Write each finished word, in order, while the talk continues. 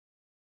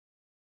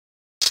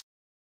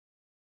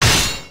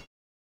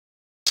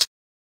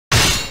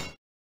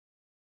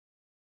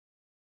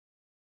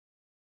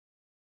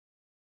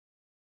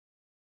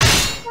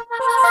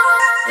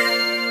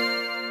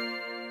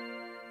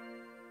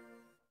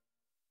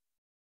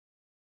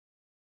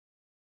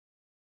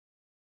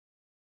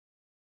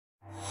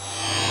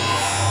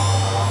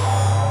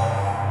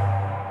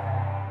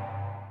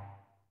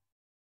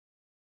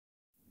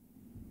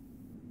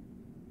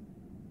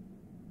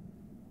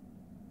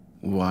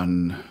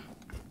One,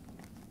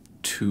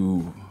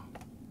 two,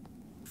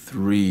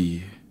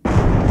 three.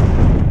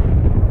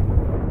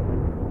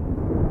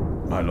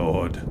 My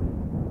lord,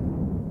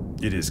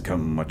 it has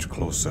come much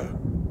closer.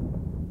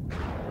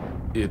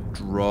 It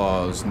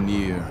draws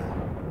near.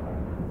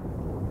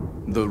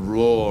 The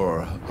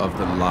roar of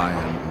the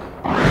lion.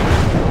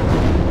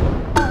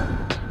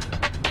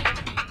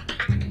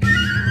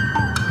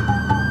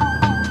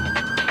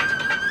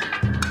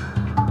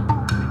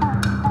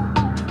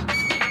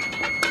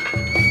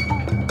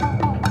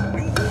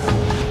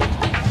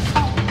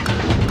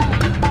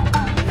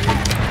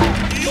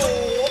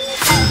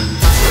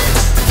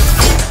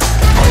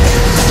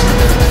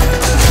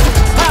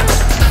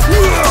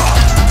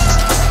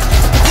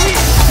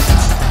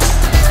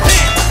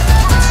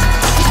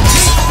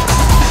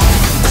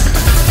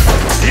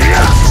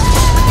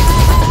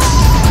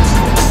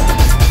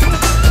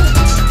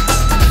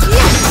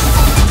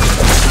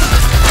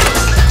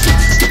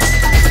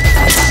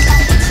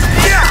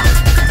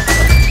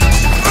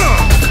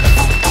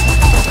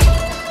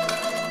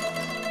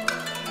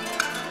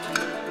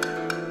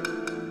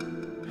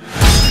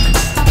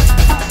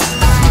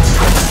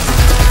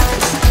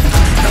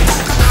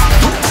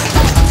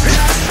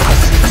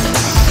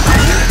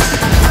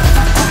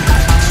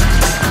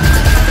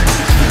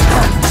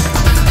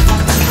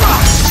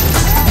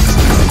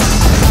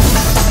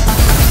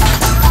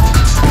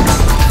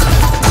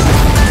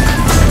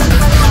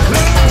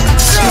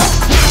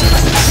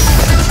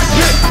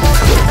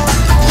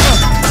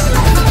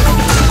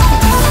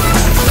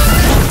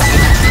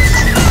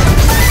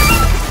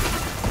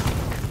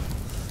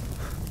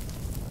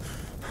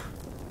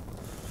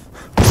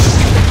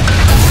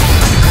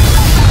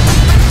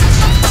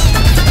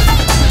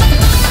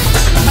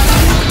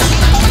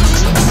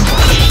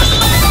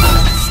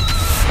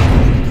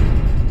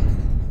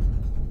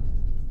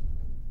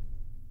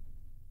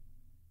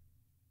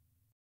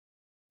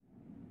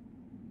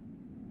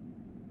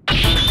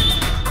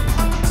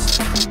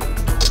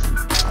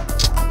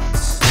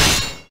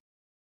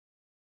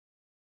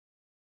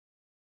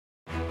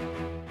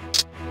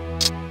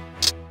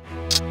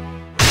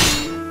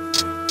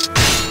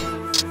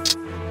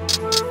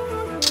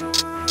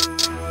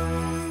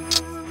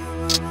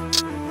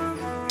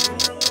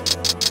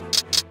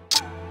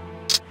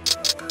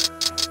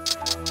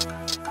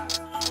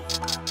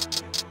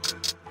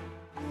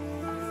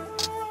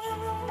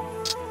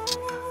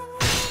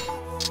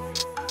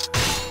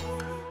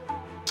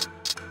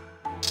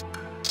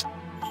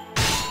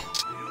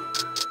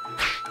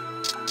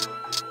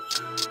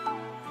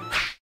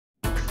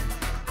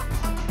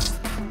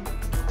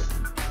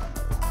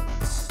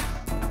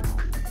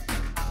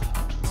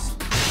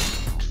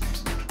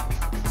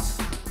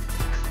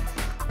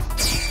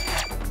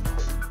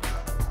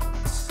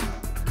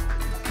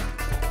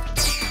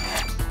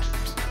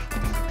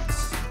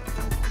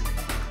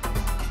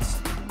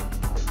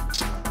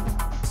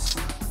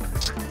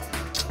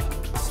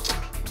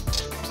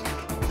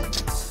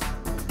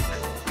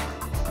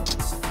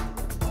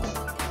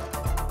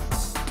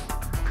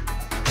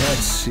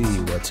 Let's see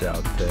what's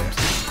out there.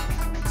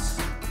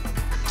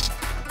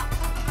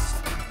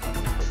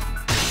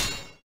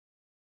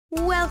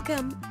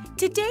 Welcome!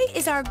 Today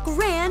is our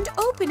grand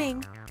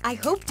opening. I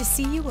hope to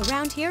see you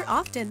around here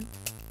often.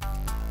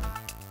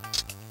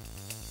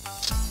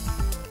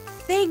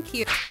 Thank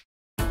you.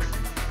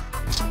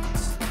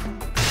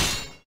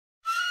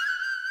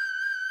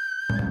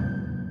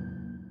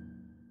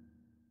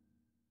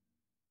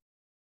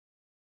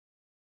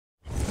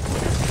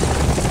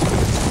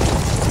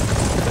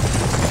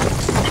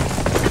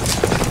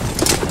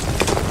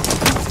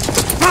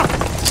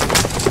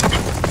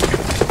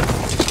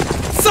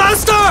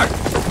 Faster!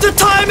 The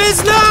time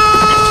is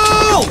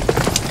now!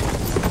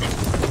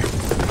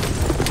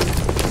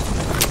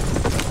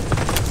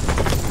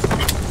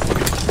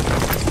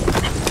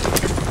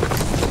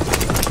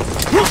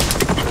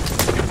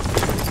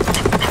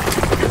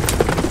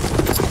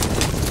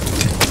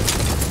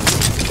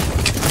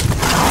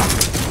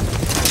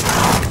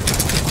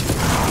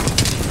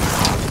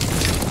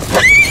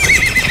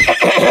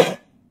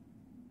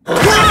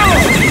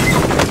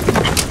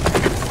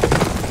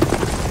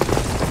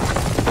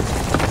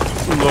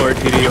 Lord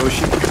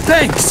Hideyoshi.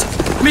 Thanks,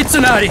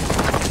 Mitsunari!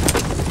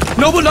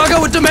 Nobunaga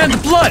would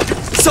demand blood,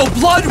 so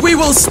blood we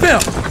will spill!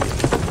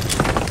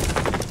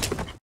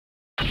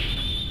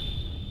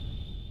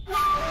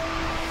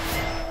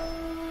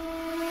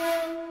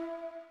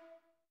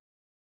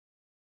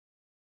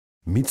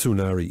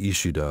 Mitsunari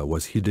Ishida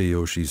was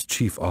Hideyoshi's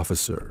chief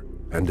officer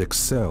and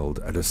excelled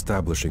at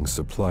establishing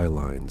supply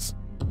lines.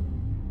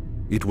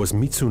 It was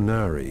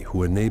Mitsunari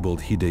who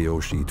enabled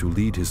Hideyoshi to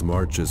lead his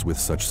marches with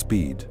such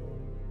speed.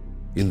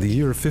 In the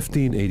year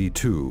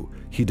 1582,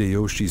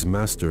 Hideyoshi's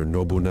master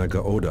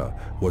Nobunaga Oda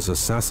was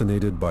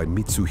assassinated by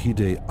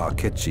Mitsuhide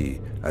Akechi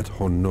at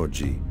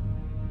Honnoji.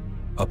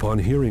 Upon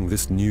hearing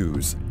this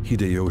news,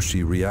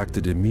 Hideyoshi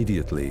reacted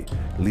immediately,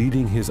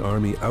 leading his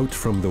army out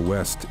from the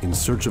west in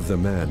search of the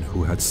man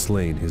who had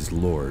slain his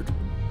lord.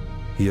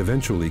 He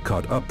eventually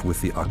caught up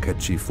with the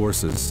Akechi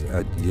forces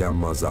at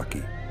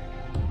Yamazaki.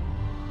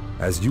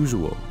 As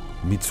usual,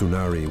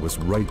 Mitsunari was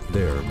right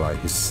there by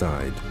his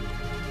side.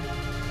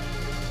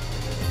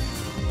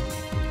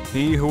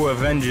 He who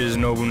avenges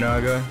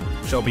Nobunaga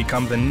shall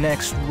become the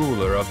next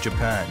ruler of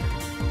Japan.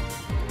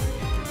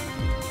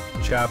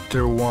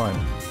 Chapter 1.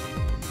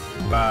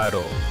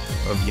 Battle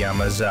of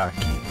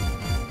Yamazaki.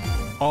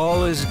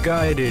 All is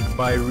guided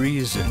by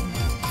reason.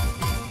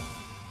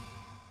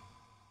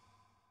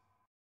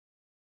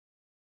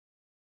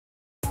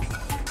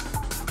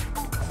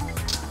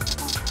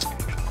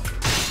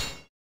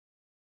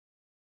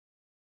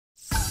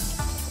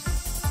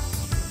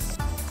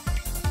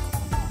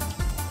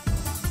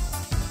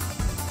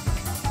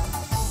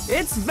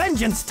 It's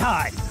vengeance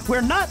time!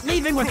 We're not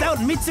leaving without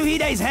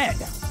Mitsuhide's head!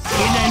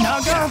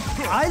 Hidenaga,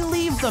 I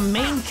leave the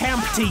main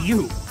camp to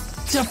you.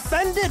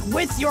 Defend it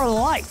with your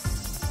life!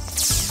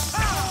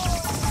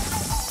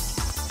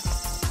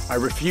 I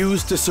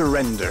refuse to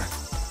surrender.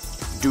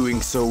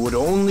 Doing so would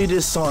only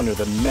dishonor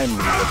the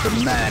memory of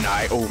the man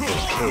I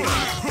overcame.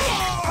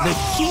 The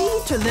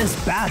key to this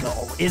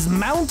battle is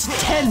Mount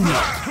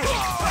Tenno.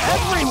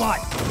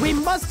 Everyone, we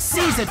must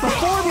seize it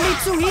before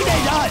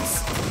Mitsuhide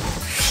does!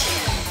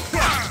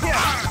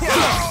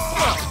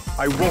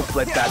 I won't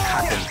let that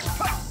happen.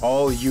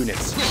 All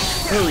units,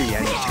 hurry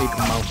and take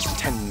Mount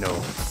Tenno.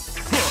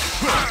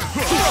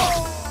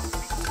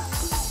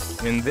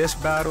 In this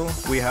battle,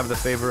 we have the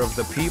favor of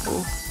the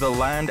people, the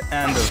land,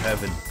 and of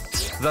heaven.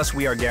 Thus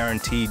we are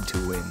guaranteed to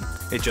win.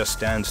 It just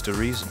stands to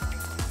reason.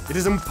 It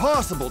is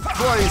impossible to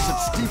climb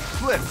such steep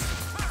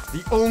cliffs.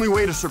 The only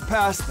way to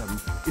surpass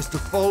them is to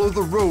follow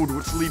the road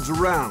which leads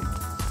around.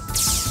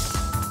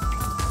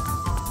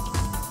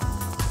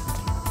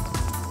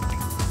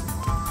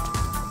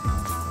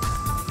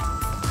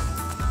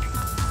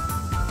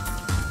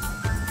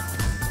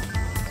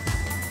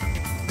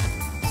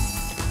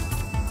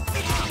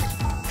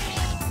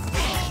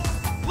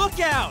 Look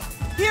out!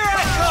 Here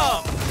I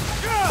come!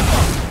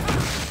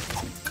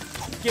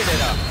 Give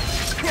it up.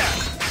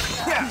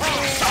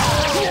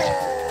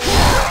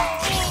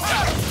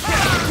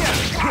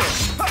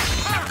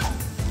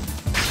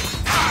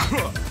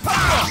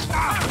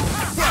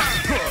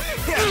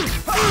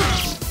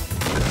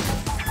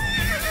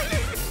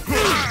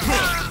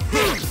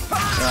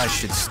 I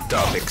should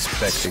stop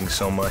expecting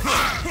so much.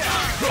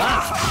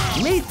 Ah,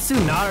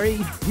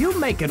 Mitsunari, you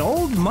make an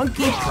old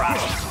monkey proud.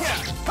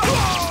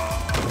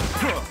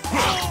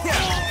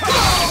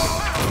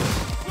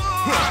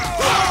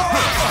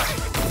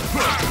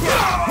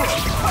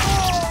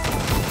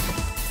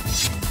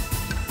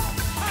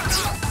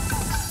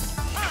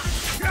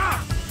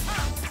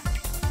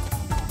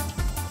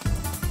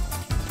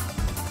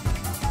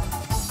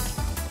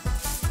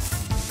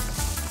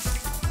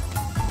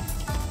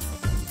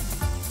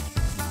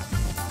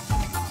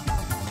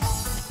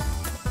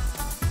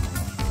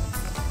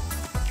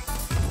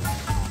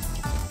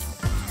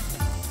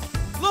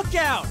 Look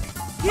out!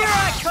 Here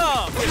I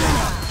come!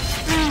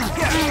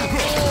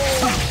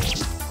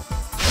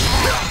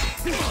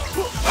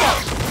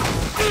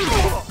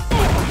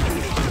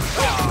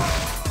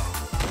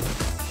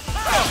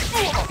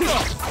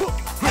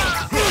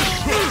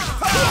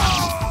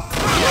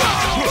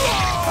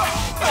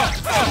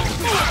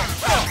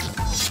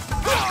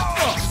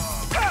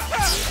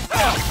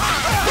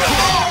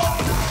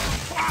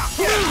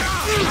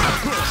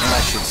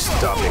 I should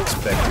stop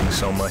expecting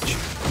so much.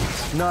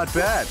 Not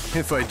bad,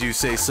 if I do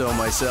say so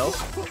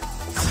myself.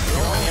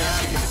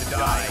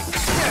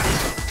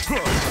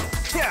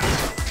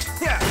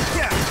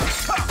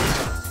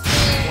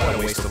 What a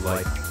waste of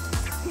life.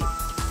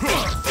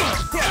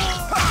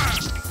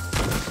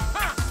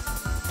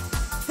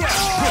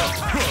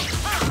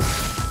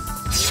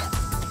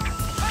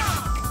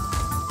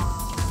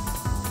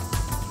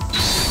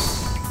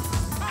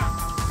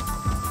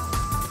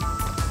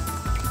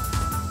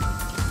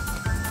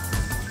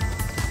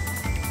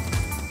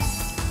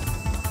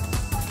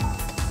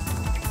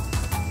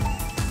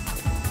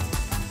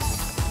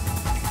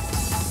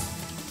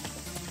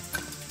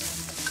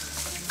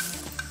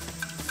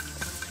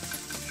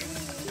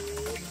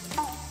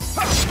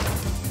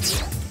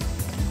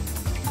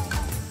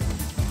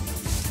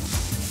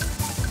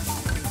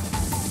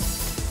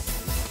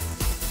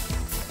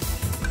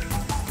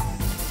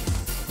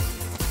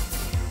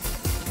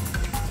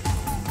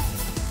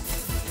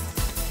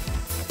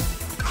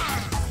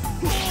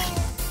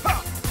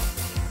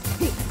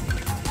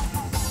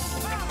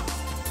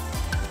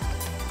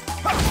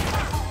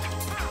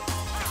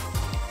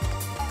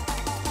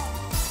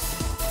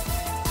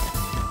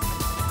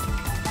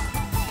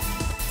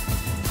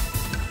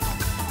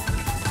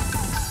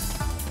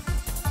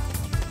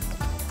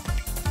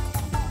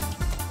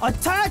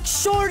 Attack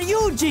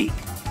Shoryuji!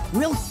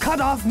 we'll cut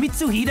off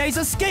Mitsuhide's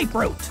escape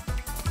route.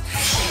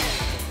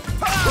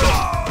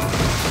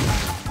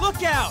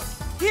 Look out!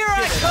 Here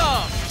I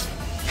come!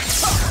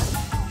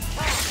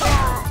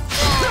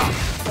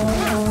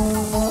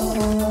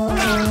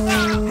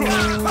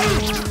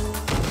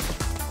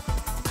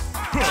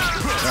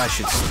 I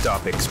should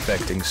stop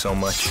expecting so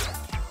much.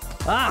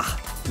 Ah,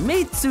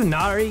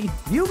 Mitsunari,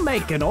 you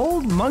make an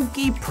old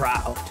monkey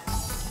proud.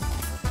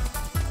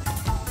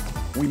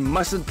 We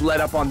mustn't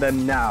let up on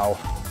them now.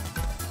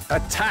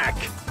 Attack!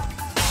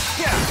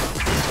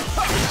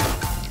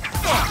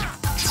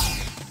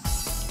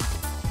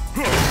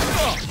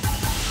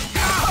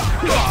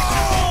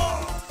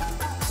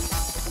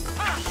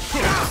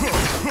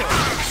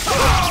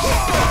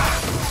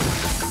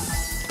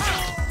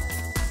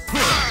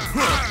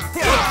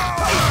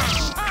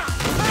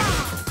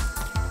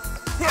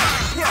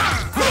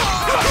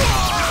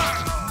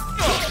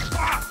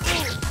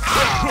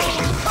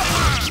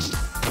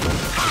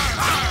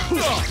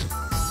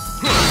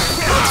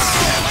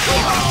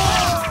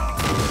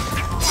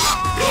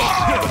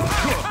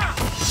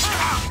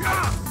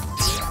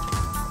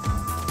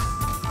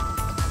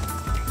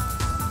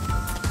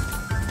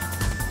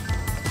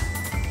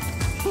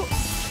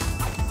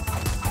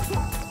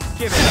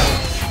 Give it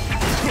up.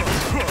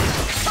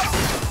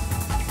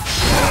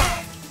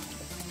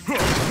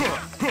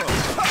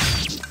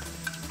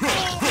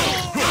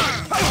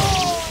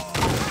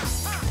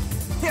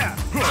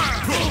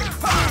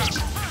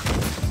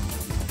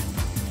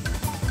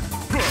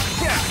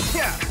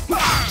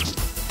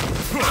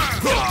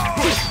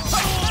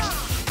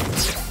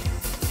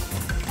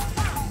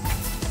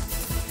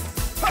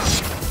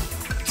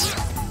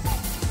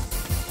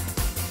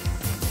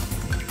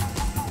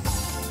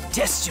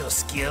 Test your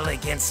skill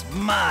against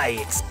my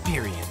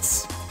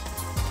experience.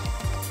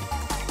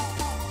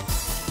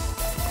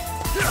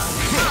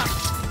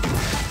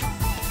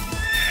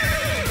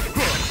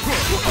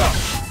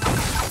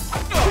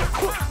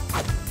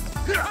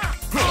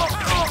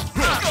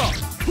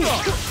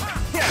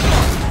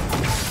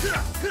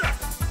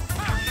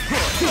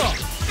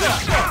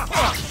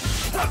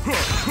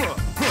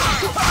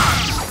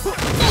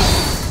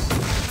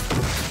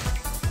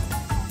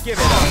 Give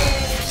it up.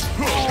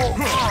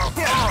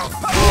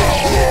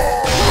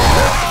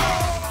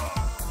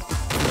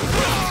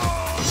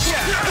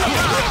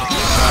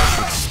 I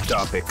should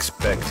stop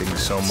expecting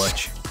so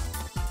much.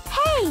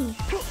 Hey!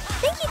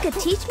 Think you could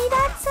teach me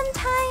that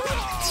sometime?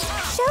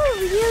 Show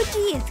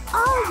Ryuji is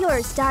all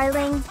yours,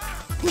 darling.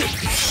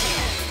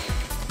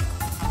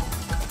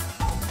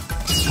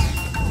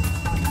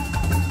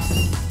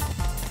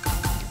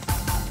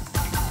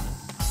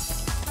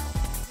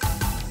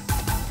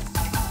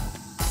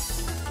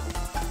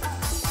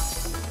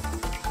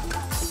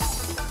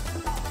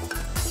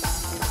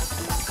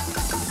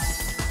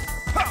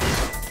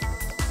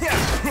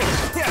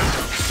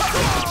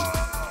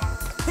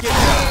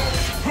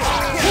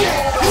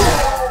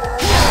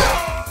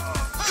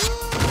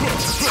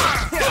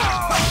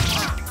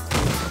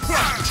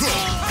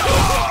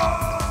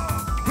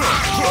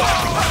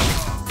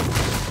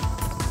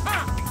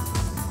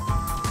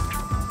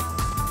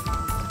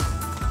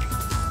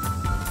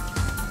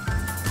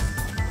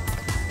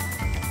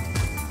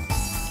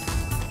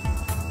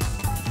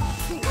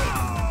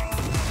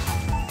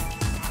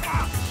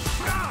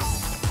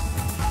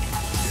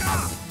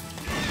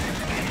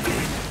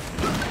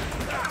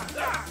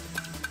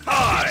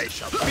 I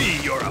shall be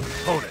your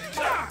opponent.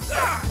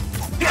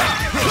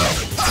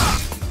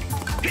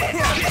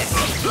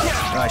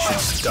 I should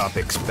stop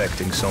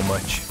expecting so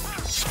much.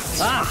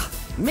 Ah,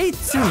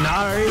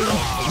 Mitsunari,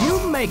 you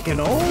make an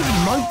old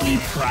monkey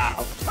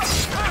proud.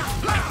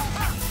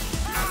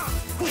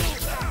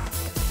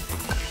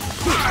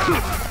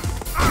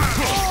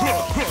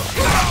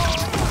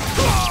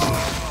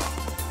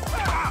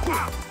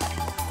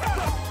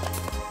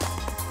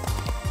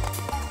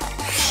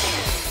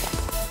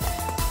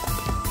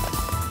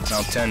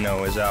 Mount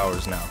Tenno is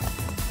ours now.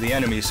 The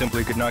enemy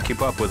simply could not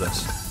keep up with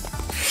us.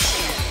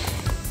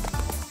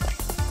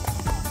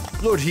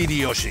 Lord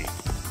Hideyoshi,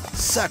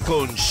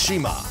 Sakon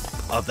Shima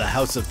of the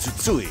House of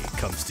Tsutsui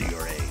comes to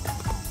your aid.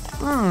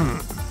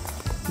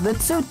 The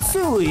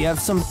Tsutsui have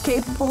some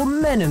capable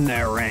men in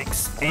their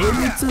ranks, eh,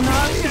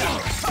 Mitsunari?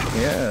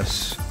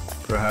 Yes,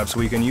 perhaps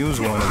we can use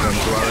one of them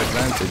to our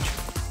advantage.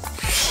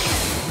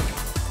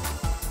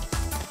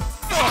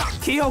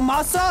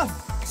 Kiyomasa,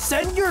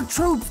 send your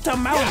troops to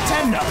Mount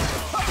Tenno.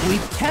 We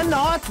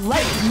cannot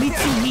let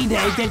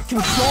Mitsuhide get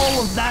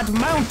control of that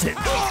mountain.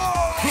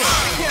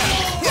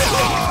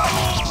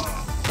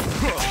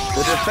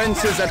 The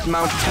defenses at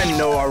Mount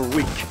Tenno are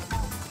weak.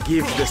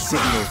 Give the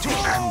signal to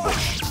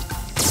ambush.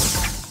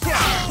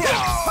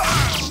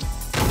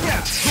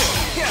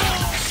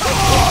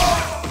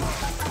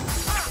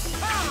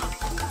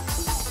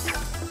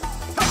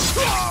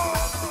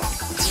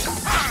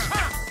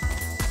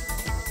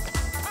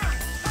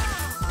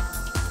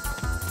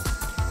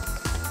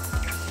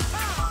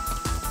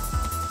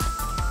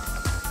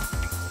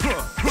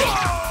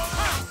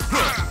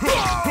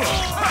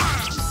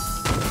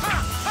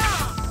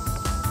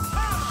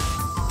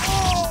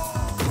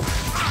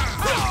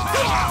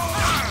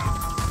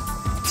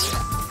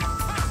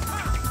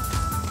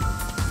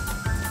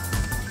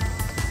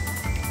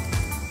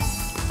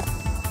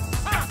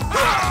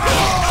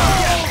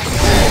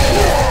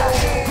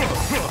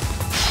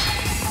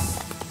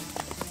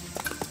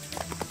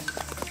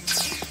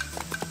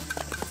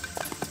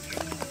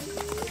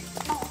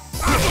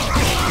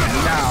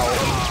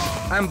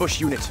 Ambush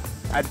unit,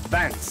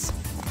 advance.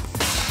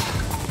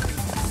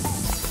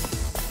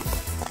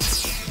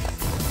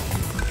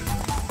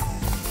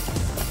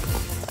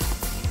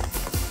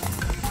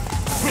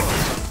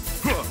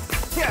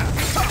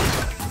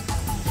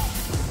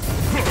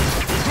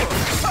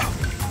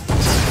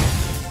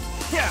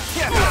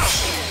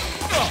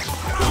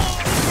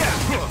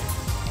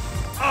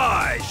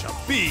 I shall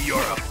be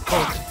your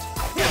opponent.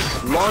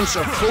 Launch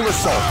a full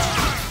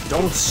assault.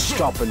 Don't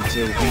stop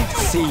until we've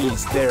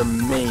seized their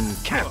main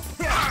camp.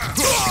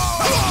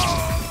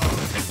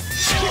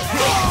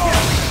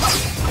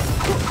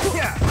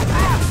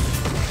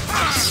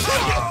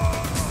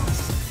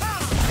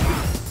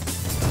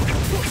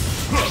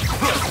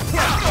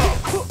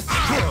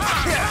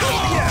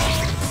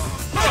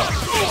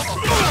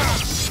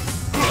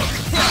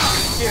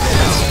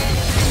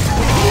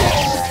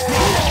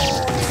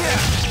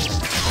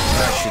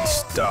 I should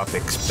stop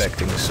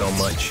expecting so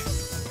much.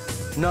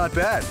 Not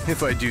bad,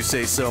 if I do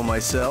say so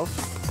myself.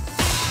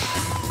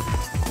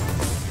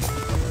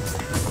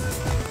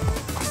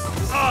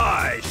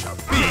 I shall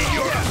be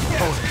your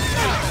opponent.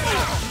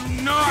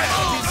 Not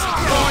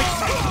disappoint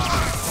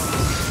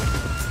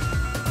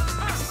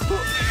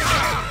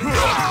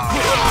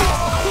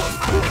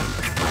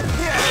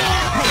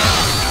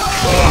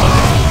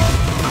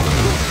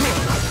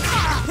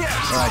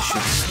I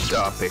should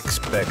stop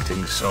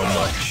expecting so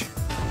much.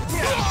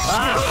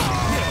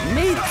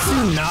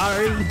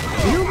 Mitsunari,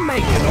 you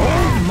make an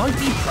old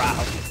monkey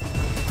proud.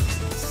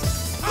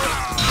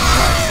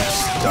 I should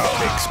stop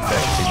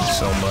expecting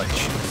so much.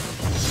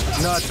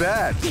 Not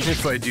bad,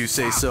 if I do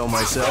say so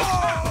myself.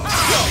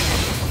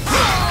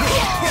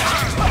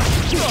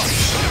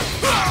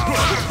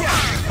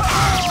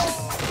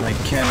 I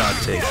cannot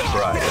take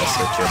pride in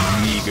such a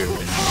meager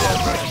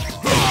endeavor.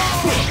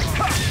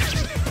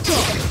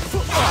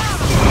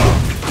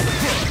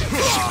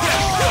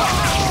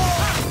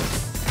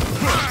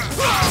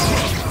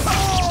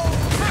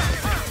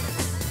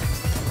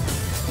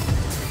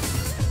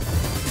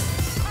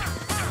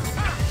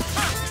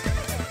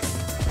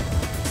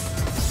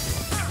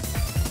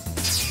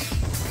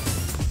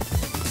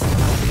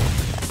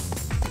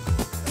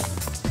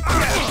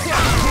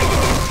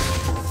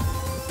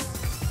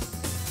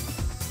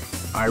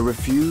 I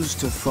refuse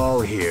to fall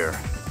here.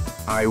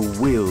 I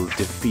will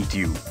defeat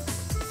you.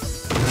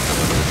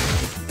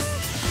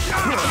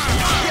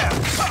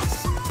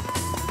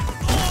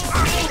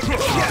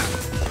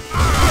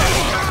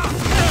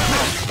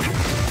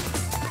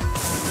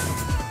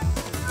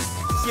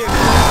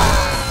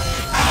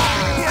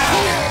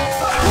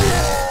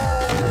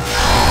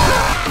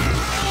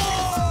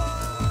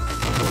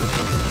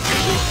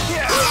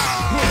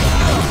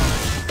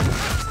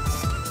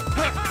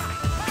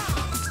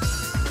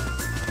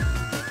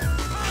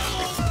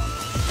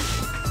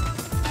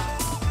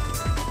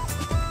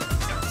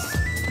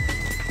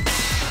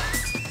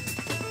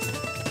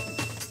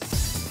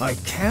 I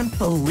can't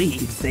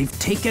believe they've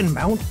taken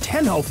Mount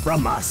Tenno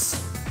from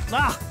us.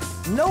 Ah,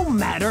 no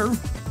matter.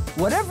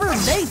 Whatever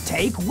they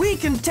take, we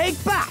can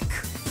take back.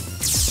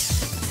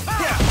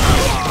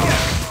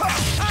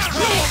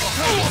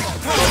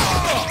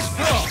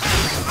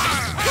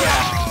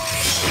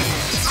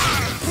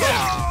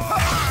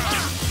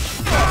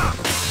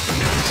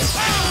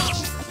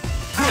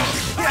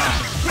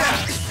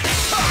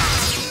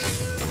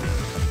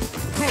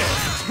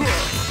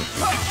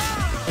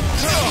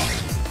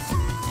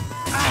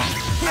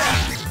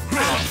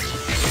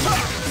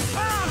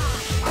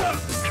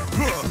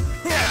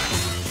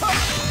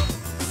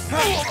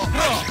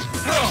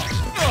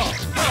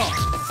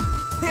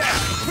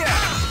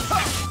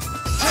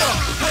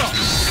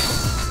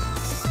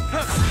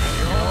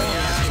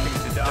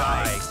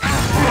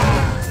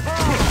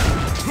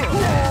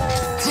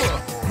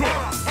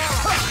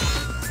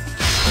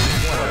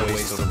 What a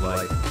waste of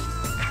life.